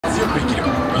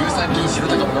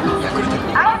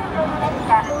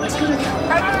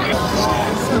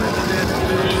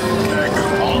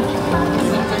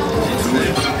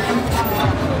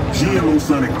GMO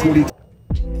Sonic 20.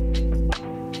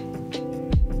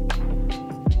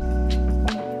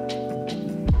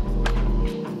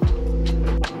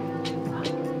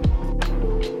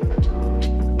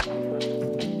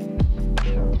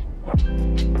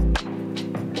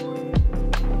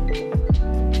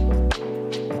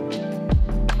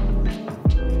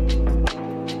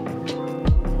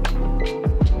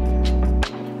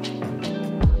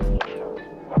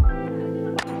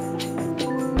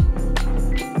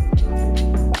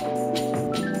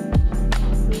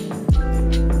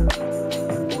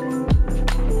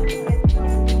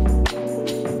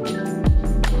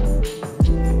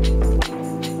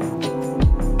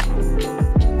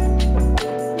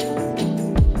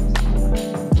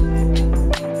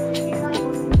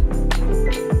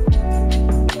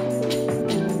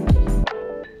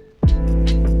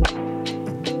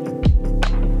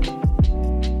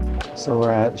 So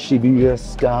we're at Shibuya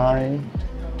Sky.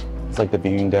 It's like the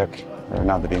viewing deck, or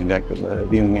not the viewing deck, but the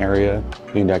viewing area.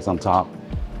 Viewing deck's on top.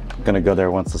 I'm gonna go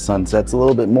there once the sun sets a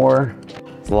little bit more.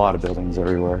 There's a lot of buildings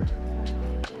everywhere.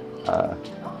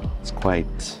 It's quite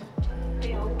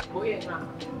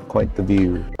the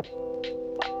view.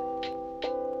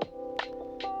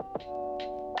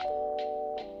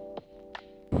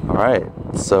 All right,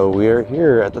 so we're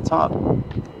here at the top.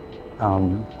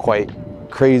 Quite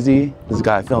crazy. This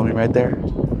guy filming right there.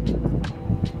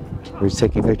 He's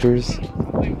taking pictures.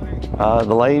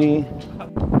 The lady,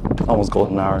 almost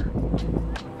golden hour.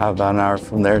 I have about an hour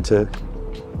from there to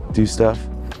do stuff.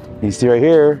 You see right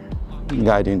here, the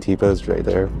guy doing T-pose right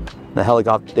there. The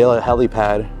helicopter, the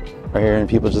helipad right here, and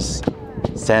people just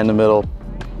stand in the middle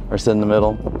or sit in the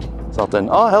middle. Something.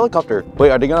 Oh, helicopter.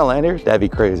 Wait, are they gonna land here? That'd be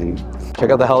crazy. Check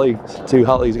out the two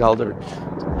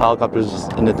helicopters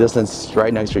in the distance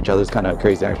right next to each other. It's kind of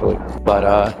crazy actually, but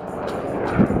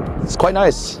it's quite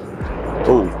nice.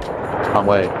 Oh, wrong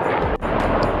way.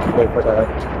 Wait for that.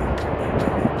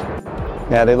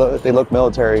 Yeah, they look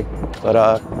military, but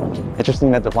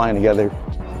interesting that they're flying together.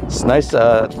 It's a nice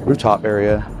rooftop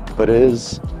area, but it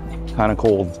is kind of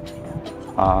cold.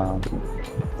 I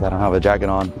don't have a jacket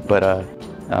on, but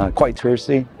quite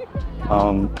touristy.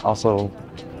 Also,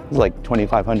 it's like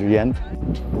 2,500 yen.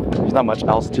 There's not much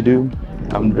else to do.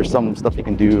 There's some stuff you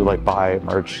can do, like buy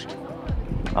merch,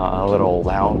 a little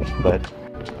lounge, but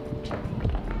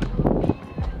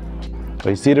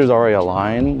you see there's already a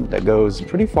line that goes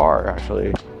pretty far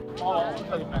actually.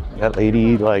 That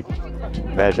lady like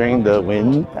measuring the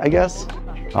wind, I guess.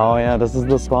 Oh yeah, this is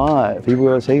the spot people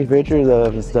are taking pictures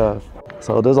of and stuff.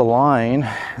 So there's a line,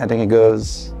 I think it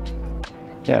goes,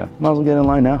 yeah, might as well get in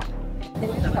line now.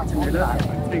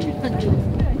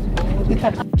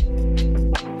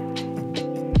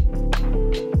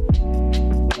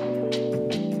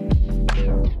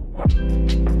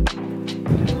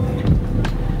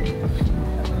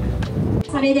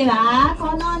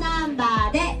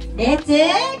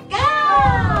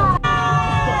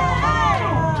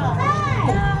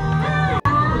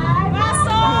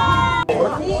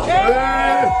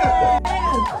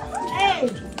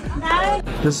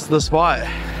 This is the spot. A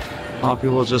lot of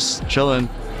people just chilling.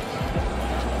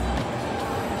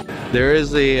 There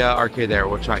is the arcade there,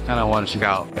 which I kind of want to check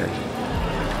out.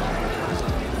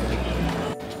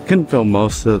 Couldn't film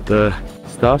most of the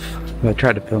stuff, but I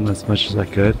tried to film as much as I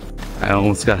could. I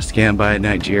almost got scammed by a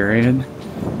Nigerian.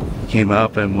 He came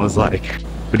up and was like,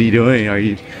 "What are you doing? Are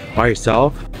you by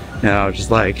yourself?" And I was just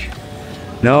like,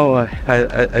 "No,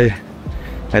 I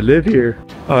live here."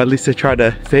 Oh, at least I tried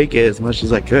to fake it as much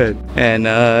as I could. And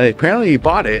apparently he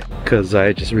bought it because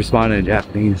I just responded in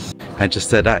Japanese. I just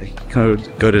said I go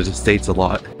to the States a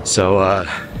lot. So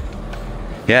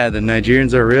yeah, the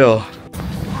Nigerians are real.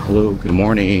 Hello, good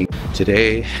morning.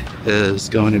 Today is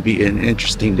going to be an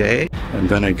interesting day. I'm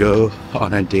gonna go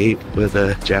on a date with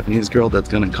a Japanese girl that's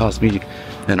gonna cost me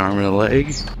an arm and a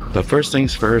leg. But first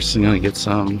things first, I'm gonna get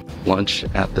some lunch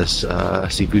at this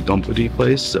seafood donburi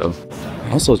place. So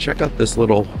also check out this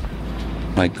little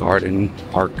like garden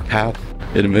park path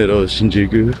in the middle of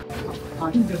Shinjuku.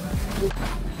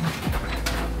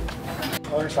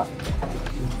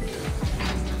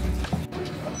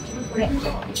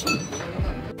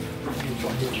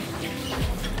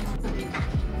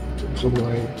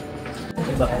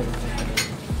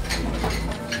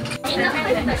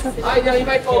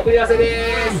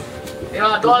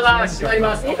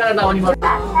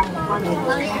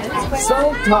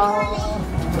 So tall.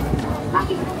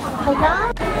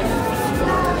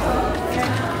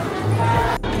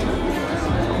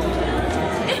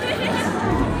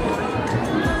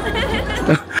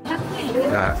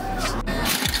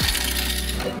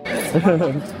 One?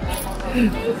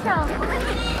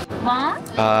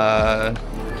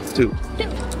 2.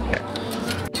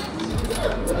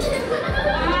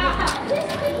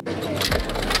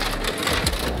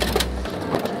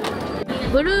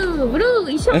 Blue,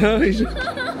 一緒。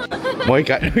もう一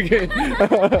回。OK。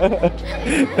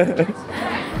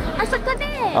あそこで。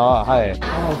はい。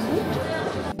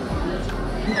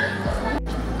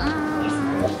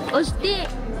押して。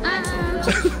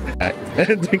はい。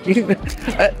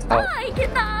いけ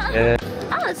た。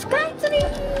スカイツリー。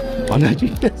同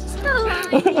じです。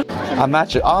あ、マッ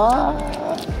チ。かわ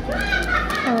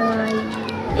い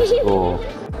い。こ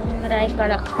のぐらいか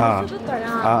ら。すぐか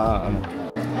ら。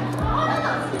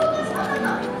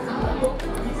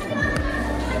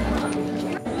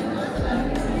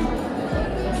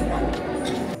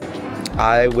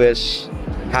I wish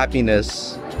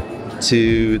happiness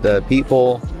to the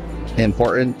people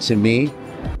important to me.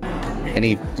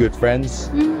 Any good friends?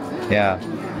 Yeah,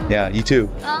 you too.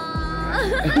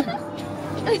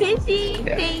 嬉しい。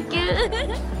Thank you.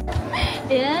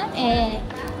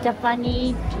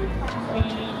 Japanese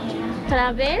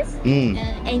travels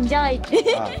enjoy.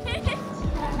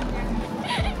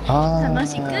 楽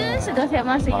しく過ごせ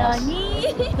ますように。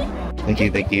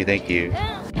Thank you.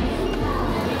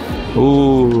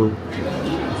 Ooh.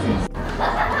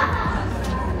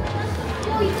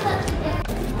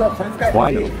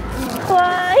 怖いよ。怖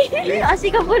い。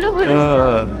足がブルブル。す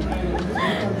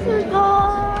ご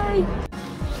い。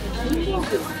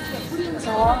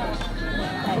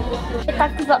た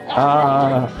くさん。か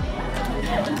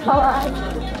わいい。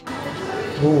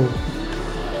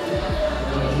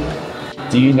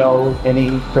Do you know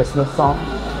any Christmas song?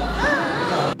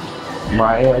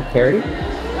 Mariah Carey?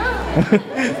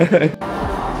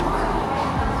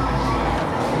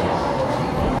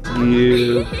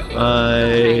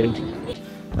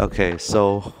 Okay,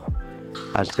 so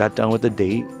I just got done with the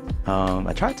date.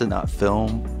 I tried to not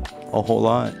film a whole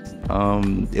lot.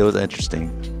 It was an interesting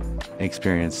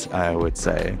experience, I would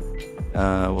say.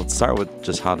 We'll start with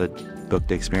just how to book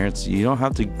the experience. You don't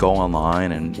have to go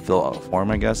online and fill out a form,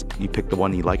 I guess. You pick the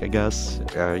one you like, I guess.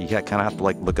 You kind of have to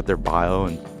like look at their bio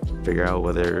and figure out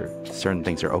whether certain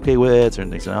things are okay with, certain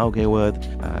things are not okay with.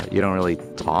 You don't really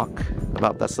talk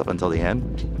about that stuff until the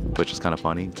end, which is kind of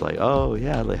funny. It's like, oh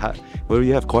yeah, like what do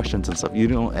you have questions and stuff? You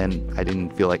don't, and I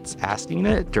didn't feel like asking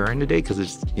it during the day because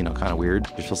it's, you know, kind of weird.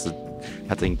 You're supposed to,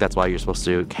 I think that's why you're supposed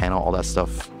to handle all that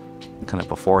stuff kind of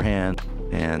beforehand.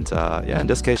 And yeah, in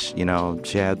this case, you know,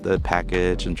 she had the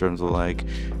package in terms of like,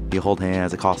 you hold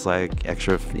hands, it costs like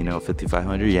extra, you know,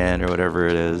 5,500 yen or whatever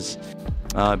it is.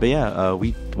 But yeah,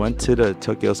 we went to the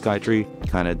Tokyo Skytree,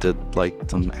 kind of did like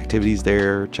some activities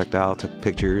there, checked out, took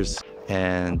pictures,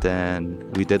 and then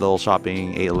we did a little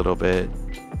shopping, ate a little bit,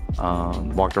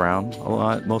 walked around a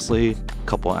lot, mostly a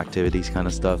couple activities kind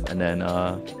of stuff. And then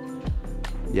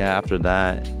yeah, after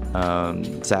that,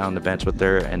 sat on the bench with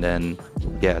her, and then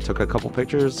yeah, took a couple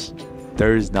pictures.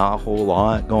 There's not a whole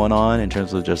lot going on in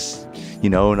terms of just, you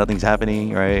know, nothing's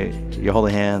happening, right? You're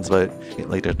holding hands, but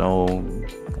like there's no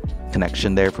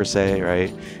connection there per se,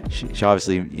 right? She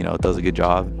obviously, you know, does a good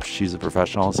job. She's a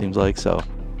professional, it seems like. So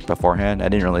beforehand, I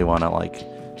didn't really want to like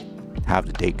have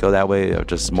the date go that way. It was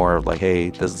just more of like,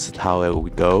 hey, this is how it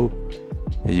would go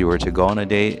if you were to go on a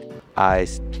date. I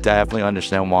definitely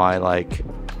understand why like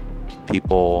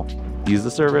people use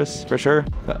the service for sure,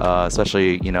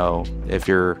 especially, you know, if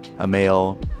you're a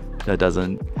male that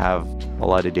doesn't have a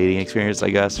lot of dating experience, I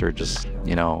guess, or just,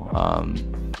 you know,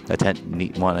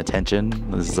 want attention.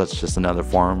 That's just another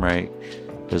form, right?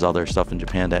 There's other stuff in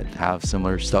Japan that have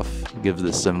similar stuff, gives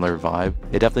this similar vibe.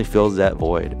 It definitely fills that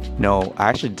void. No, I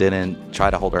actually didn't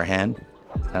try to hold her hand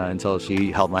until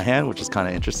she held my hand, which is kind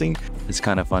of interesting. It's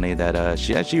kind of funny that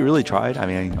she really tried. I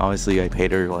mean, obviously I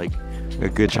paid her like a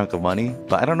good chunk of money,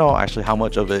 but I don't know actually how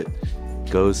much of it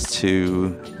goes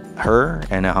to her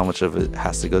and how much of it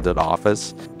has to go to the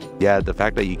office. Yeah, the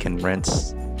fact that you can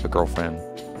rent a girlfriend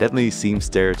definitely seems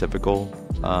stereotypical.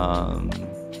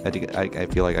 I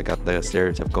feel like I got the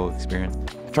stereotypical experience.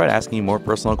 I tried asking more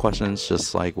personal questions,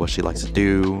 just like what she likes to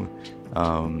do,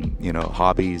 you know,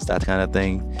 hobbies, that kind of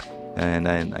thing. And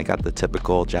then I got the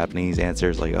typical Japanese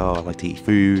answers like, oh, I like to eat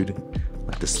food, I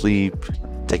like to sleep,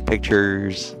 take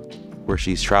pictures, where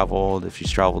she's traveled, if she's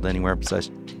traveled anywhere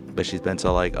besides, but she's been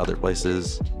to like other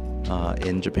places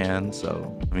in Japan.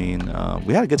 So I mean,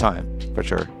 we had a good time for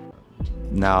sure.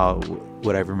 Now,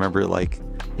 would I remember like,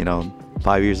 you know,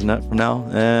 5 years from now?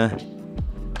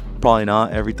 Probably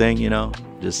not everything, you know,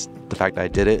 just the fact that I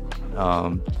did it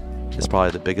is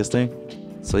probably the biggest thing.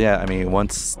 So yeah, I mean,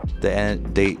 once the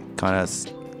date kind of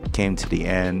came to the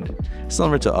end.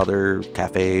 Similar to other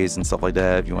cafes and stuff like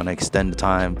that, if you want to extend the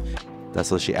time,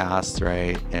 that's what she asked,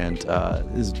 right? And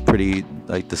it's pretty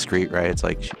like discreet, right? It's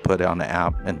like she put it on the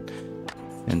app and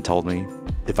told me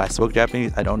if I spoke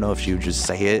Japanese. I don't know if she would just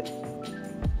say it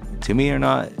to me or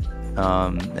not.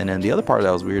 And then the other part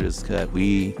that was weird is that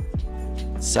we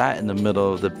sat in the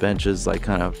middle of the benches, like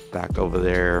kind of back over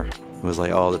there. It was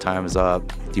like, oh, the time is up.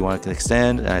 Do you want to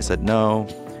extend? And I said no.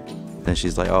 Then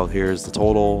she's like, oh, here's the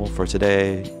total for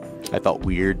today. I felt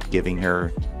weird giving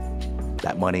her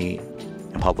that money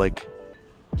in public,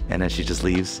 and then she just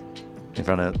leaves in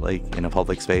front of, like, in a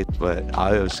public space. But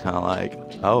I was kind of like,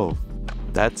 oh,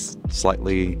 that's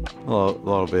slightly a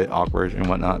little bit awkward and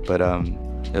whatnot. But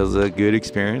it was a good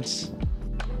experience,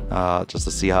 just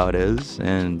to see how it is.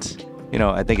 And you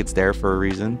know, I think it's there for a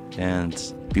reason,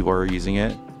 and people are using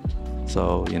it.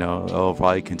 So, you know, it'll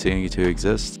probably continue to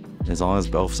exist as long as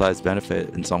both sides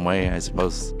benefit in some way. I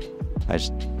suppose I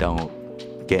just don't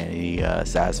get any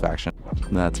satisfaction.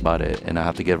 And that's about it. And I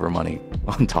have to give her money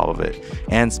on top of it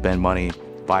and spend money,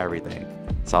 buy everything.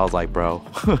 So I was like, bro,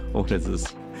 what is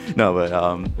this? No, but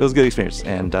it was a good experience.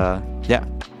 And yeah,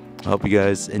 I hope you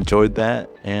guys enjoyed that.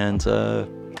 And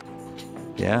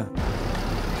yeah.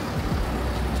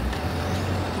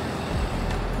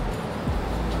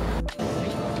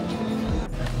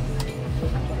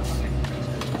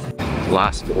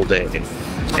 Last full day,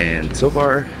 and so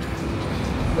far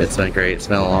it's been great. It's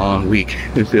been a long week.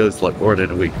 It feels like more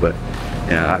than a week, but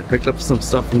yeah, I picked up some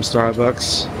stuff from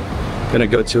Starbucks. Gonna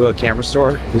go to a camera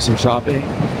store, do some shopping.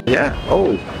 Yeah.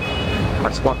 Oh, I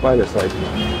just walked by this like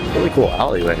really cool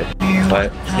alleyway,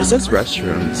 but it says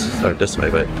restrooms are this way,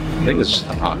 but I think it's just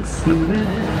a box.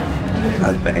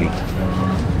 I think.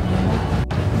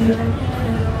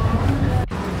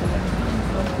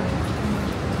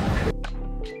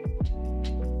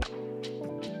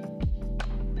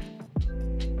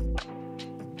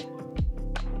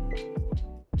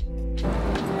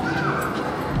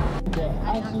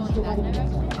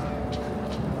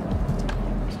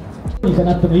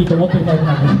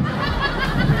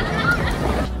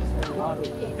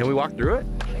 Can we walk through it?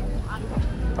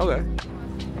 Okay.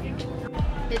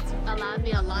 It's allowed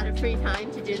me a lot of free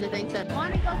time to do the things that I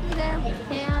want to go through there.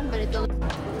 We can, but it's only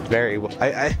Very.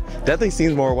 I definitely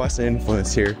seems more Western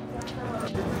influence here.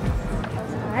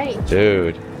 right.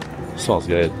 Dude, smells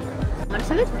good. Want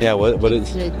some? Yeah. What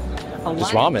is?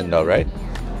 It's ramen though, right?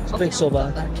 I think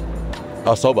soba.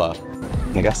 Oh, soba.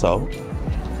 I guess so.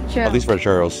 Sure. At least for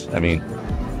churros. I mean,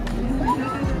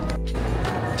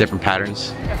 different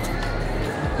patterns.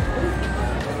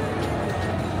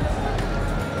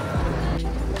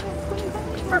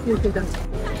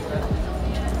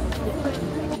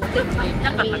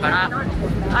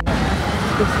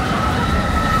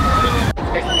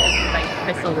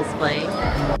 Crystal display.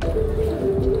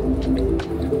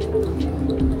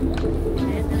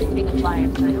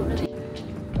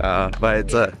 But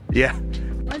it's yeah.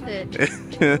 Was it?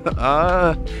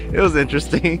 It was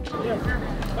interesting.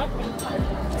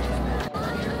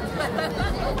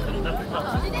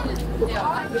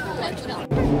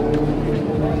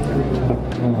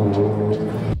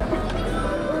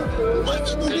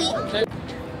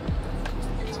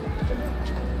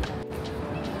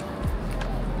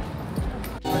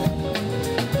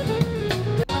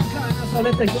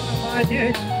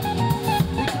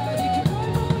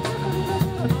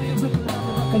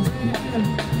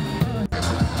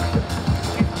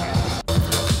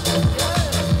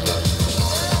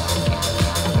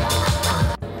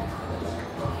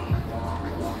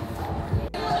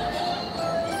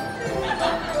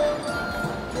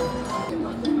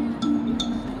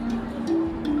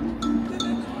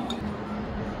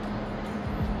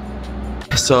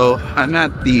 So I'm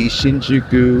at the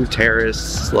Shinjuku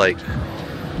Terrace, like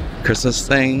Christmas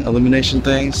thing, illumination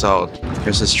thing. So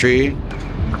Christmas tree,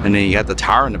 and then you got the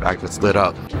tower in the back that's lit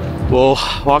up. We'll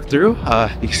walk through. You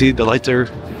can see the lights are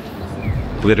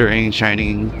glittering,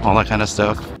 shining, all that kind of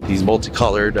stuff. These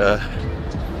multicolored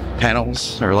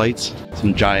panels or lights.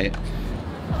 Some giant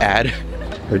ad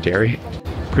or dairy.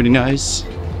 Pretty nice.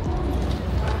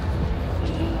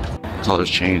 Colors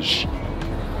changed.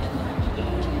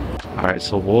 Alright,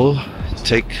 so we'll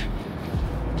take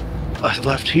a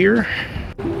left here.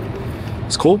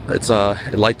 It's cool. It's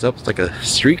it lights up like a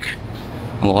streak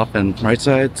on the left and right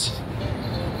sides.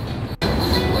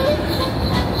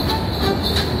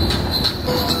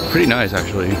 Pretty nice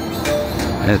actually.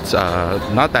 It's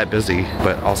not that busy,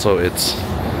 but also it's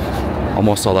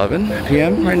almost 11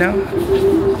 p.m. right now.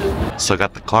 So I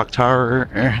got the clock tower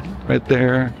right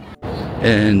there,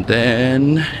 and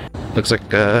then looks like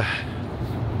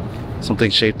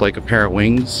something shaped like a pair of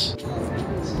wings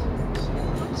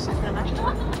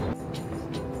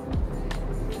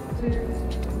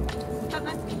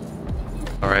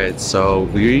Alright, so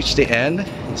we reached the end.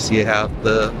 You see I have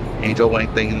the angel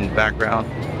wing thing in the background.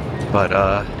 But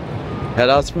yeah,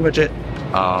 that's pretty much it.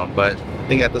 But I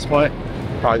think at this point,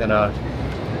 probably gonna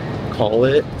call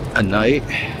it a night.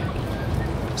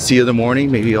 See you in the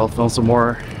morning. Maybe I'll film some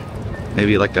more.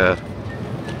 Maybe like a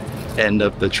end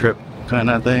of the trip kind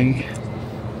of thing.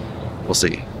 We'll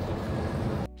see.